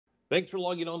Thanks for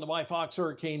logging on to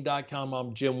myfoxhurricane.com.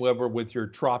 I'm Jim Weber with your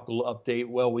tropical update.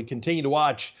 Well, we continue to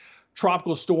watch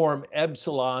Tropical Storm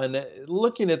Epsilon.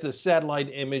 Looking at the satellite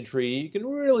imagery, you can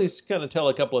really kind of tell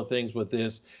a couple of things with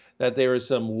this, that there is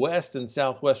some west and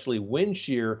southwesterly wind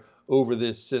shear over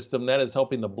this system. That is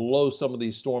helping to blow some of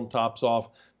these storm tops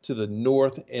off to the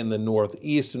north and the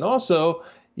northeast. And also,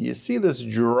 you see this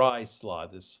dry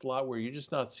slot, this slot where you're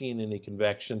just not seeing any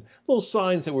convection, little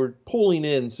signs that we're pulling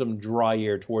in some dry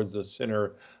air towards the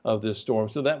center of this storm.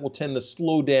 So that will tend to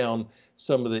slow down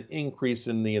some of the increase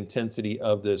in the intensity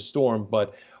of this storm.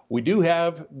 But we do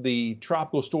have the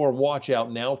tropical storm watch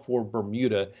out now for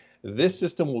Bermuda. This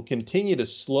system will continue to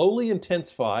slowly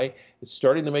intensify. It's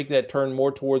starting to make that turn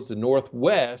more towards the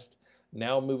northwest,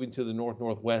 now moving to the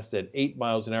north-northwest at 8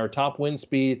 miles an hour. Top wind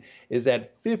speed is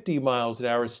at 50 miles an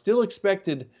hour. Still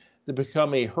expected to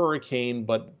become a hurricane,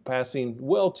 but passing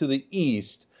well to the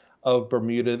east of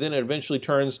Bermuda. Then it eventually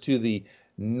turns to the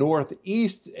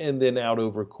northeast and then out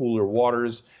over cooler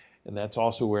waters. And that's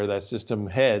also where that system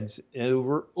heads,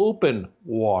 over open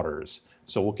waters.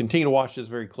 So we'll continue to watch this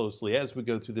very closely as we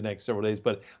go through the next several days.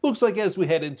 But it looks like as we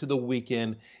head into the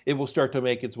weekend, it will start to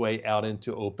make its way out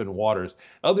into open waters.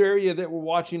 Other area that we're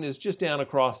watching is just down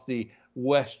across the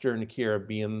Western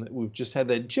Caribbean. We've just had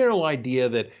that general idea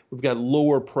that we've got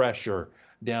lower pressure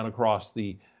down across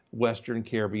the Western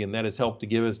Caribbean. That has helped to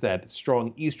give us that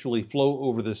strong easterly flow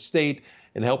over the state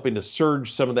and helping to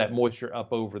surge some of that moisture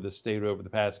up over the state over the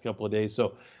past couple of days.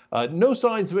 So no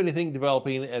signs of anything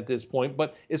developing at this point,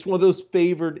 but it's one of those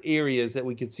favored areas that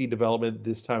we could see development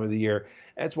this time of the year.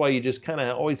 That's why you just kind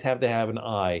of always have to have an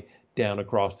eye down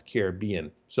across the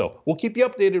Caribbean. So we'll keep you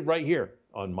updated right here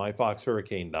on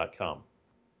myfoxhurricane.com.